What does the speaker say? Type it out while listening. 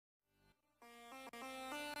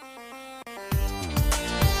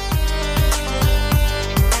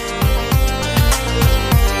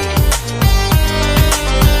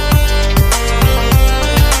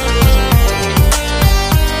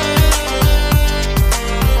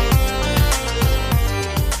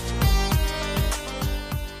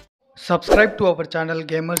Subscribe to our channel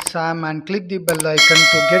Gamer Sam and click the bell icon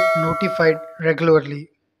to get notified regularly.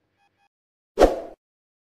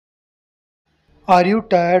 Are you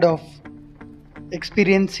tired of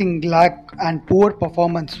experiencing lag and poor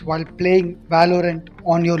performance while playing Valorant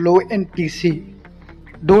on your low-end PC?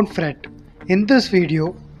 Don't fret. In this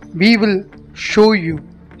video, we will show you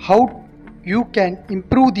how you can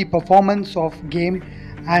improve the performance of game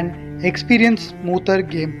and experience smoother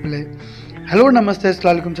gameplay. Hello, Namaste,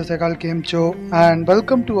 Assalamualaikum, Sasakal, Kem Cho, and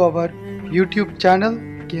welcome to our YouTube channel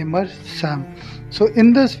Gamer Sam. So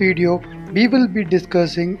in this video, we will be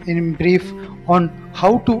discussing in brief on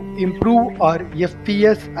how to improve our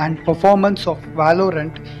FPS and performance of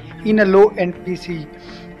Valorant in a low-end PC.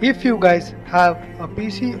 If you guys have a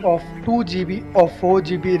PC of 2GB or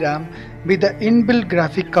 4GB RAM with the inbuilt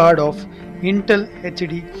graphic card of Intel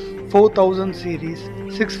HD 4000 series,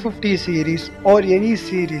 650 series or any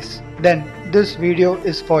series, then this video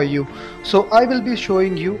is for you. So I will be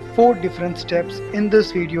showing you 4 different steps in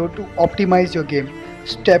this video to optimize your game.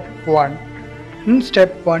 Step 1. In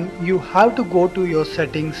step 1, you have to go to your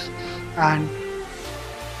settings and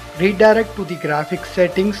redirect to the graphics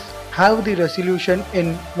settings. Have the resolution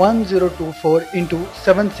in 1024 into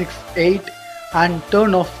 768 and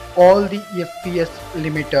turn off all the FPS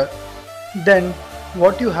limiter. Then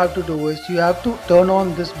what you have to do is you have to turn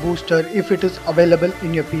on this booster if it is available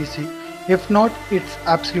in your PC. If not, it's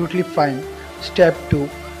absolutely fine. Step 2.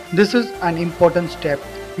 This is an important step.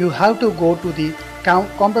 You have to go to the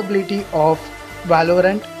compatibility of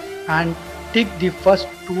Valorant and tick the first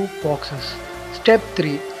 2 boxes. Step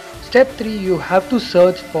 3. Step 3, you have to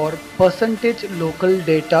search for percentage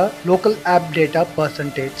local app data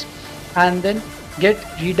percentage and then get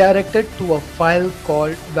redirected to a file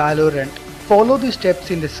called Valorant. Follow the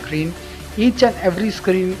steps in the screen. Each and every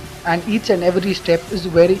step is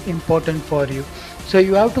very important for you. So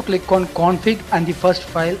you have to click on config and the first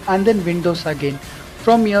file and then Windows again.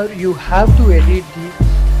 From here you have to edit the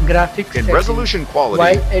graphics in resolution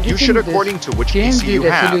quality. You should, according to which PC you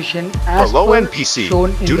have. For low-end PC,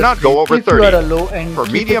 do not go over 30. For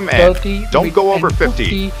medium end, don't go over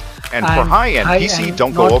 50. And for high-end PC,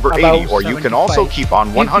 don't go over 80, or you can also keep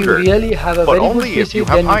on 100. But only if you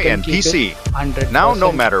have high-end PC. Now,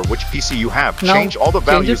 no matter which PC you have, change all the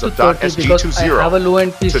values of .sg to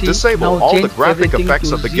 0 to disable all the graphic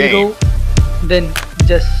effects of the game. Then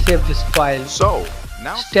just save this file. So,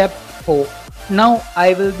 now step 4. Now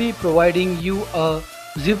I will be providing you a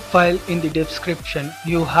zip file in the description.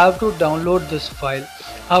 You have to download this file.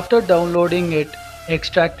 After downloading it,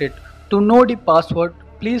 extract it. To know the password,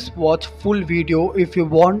 please watch full video if you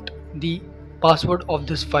want the password of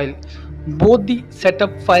this file. Both the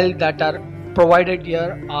setup file that are provided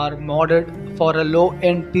here are modded for a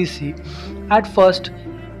low-end PC. At first,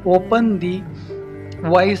 open the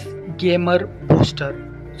Wise Gamer Booster.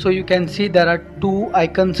 So you can see there are 2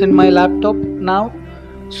 icons in my laptop now.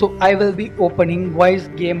 So I will be opening Wise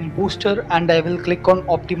Game Booster and I will click on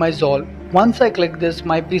Optimize All. Once I click this,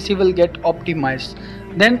 my PC will get optimized.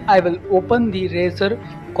 Then I will open the Razer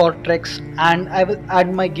Cortex and I will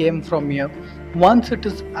add my game from here. Once it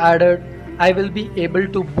is added, I will be able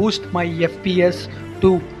to boost my FPS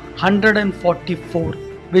to 144.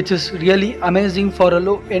 Which is really amazing for a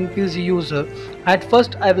low-end PC user. At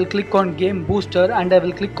first I will click on Game Booster and I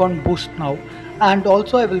will click on Boost Now, and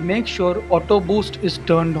also I will make sure Auto Boost is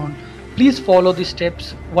turned on. Please follow the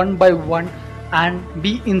steps one by one and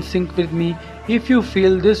be in sync with me. If you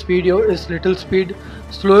feel this video is little speed,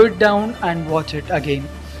 slow it down and watch it again.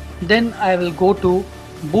 Then I will go to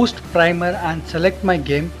Boost Primer and select my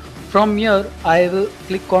game. From here I will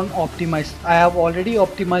click on optimize. I have already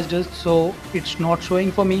optimized it, so it's not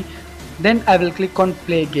showing for me. Then I will click on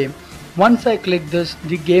play game. Once I click this,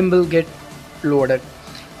 the game will get loaded.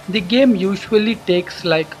 The game usually takes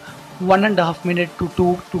like 1.5 minutes to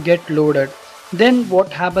 2 to get loaded. Then what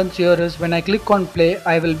happens here is when I click on play,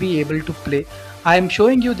 I will be able to play. I am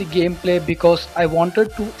showing you the gameplay because I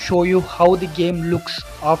wanted to show you how the game looks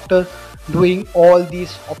after doing all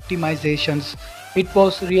these optimizations. It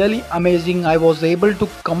was really amazing. I was able to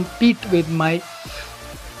compete with my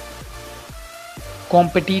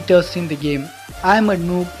competitors in the game. I am a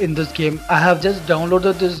noob in this game. I have just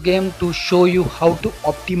downloaded this game to show you how to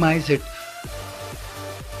optimize it.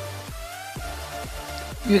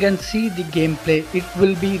 You can see the gameplay. It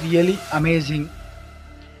will be really amazing.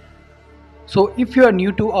 So if you are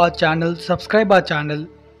new to our channel, subscribe our channel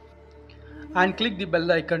and click the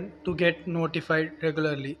bell icon to get notified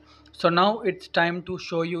regularly. So now it's time to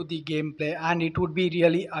show you the gameplay and it would be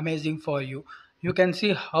really amazing for you. You can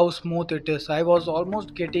see how smooth it is. I was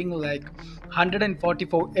almost getting like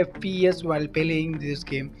 144 FPS while playing this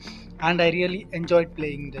game. and I really enjoyed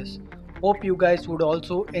playing this. Hope you guys would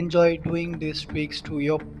also enjoy doing these tweaks to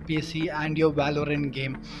your PC and your Valorant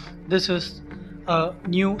game. This is a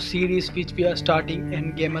new series which we are starting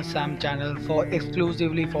in Gamer Sam channel for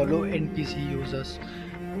exclusively for low end PC users.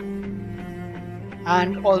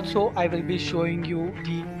 And also I will be showing you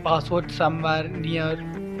the password somewhere near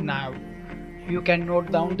now. You can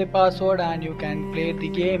note down the password and you can play the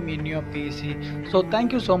game in your PC. So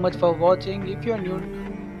thank you so much for watching. If you're new,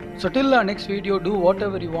 so till our next video, do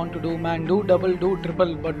whatever you want to do, man. Do double, do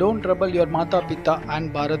triple, but don't trouble your Mata Pita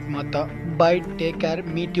and Bharat Mata. Bye, take care,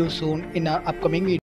 meet you soon in our upcoming video.